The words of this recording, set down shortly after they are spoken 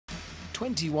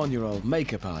21-year-old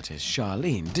makeup artist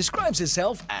Charlene describes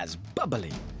herself as bubbly,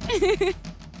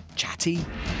 chatty,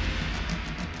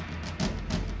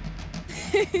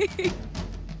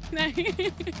 No.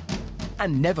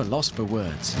 and never lost for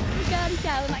words. Girly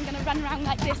girl, and I'm going to run around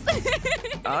like this.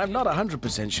 I'm not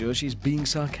 100% sure she's being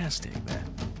sarcastic there.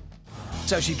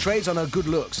 So she trades on her good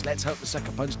looks. Let's hope the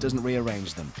sucker punch doesn't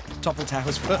rearrange them. Topple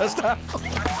towers first.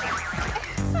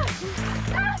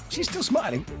 She's still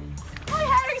smiling. My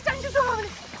hair extensions are on.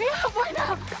 Be out by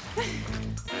now.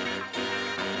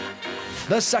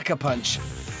 The sucker punch.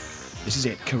 This is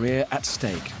it. Career at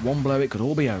stake. One blow, it could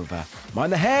all be over.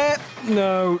 Mind the hair.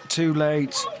 No, too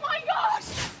late. Oh my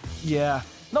gosh! Yeah.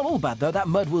 Not all bad, though. That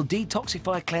mud will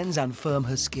detoxify, cleanse, and firm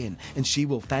her skin, and she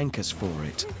will thank us for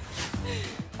it.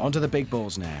 On to the big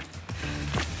balls now.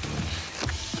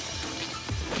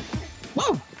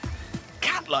 Whoa!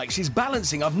 Cat-like, she's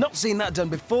balancing. I've not seen that done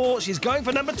before. She's going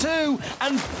for number 2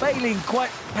 and failing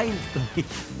quite painfully.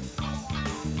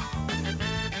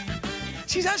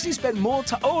 She's actually spent more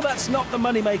time... Oh, that's not the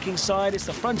money-making side. It's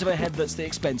the front of her head that's the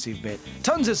expensive bit.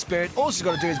 Tons of spirit. All she's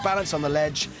got to do is balance on the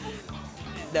ledge.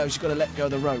 No, she's got to let go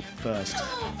of the rope first.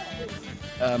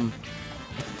 There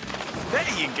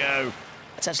you go.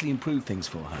 Let's actually improve things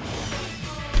for her.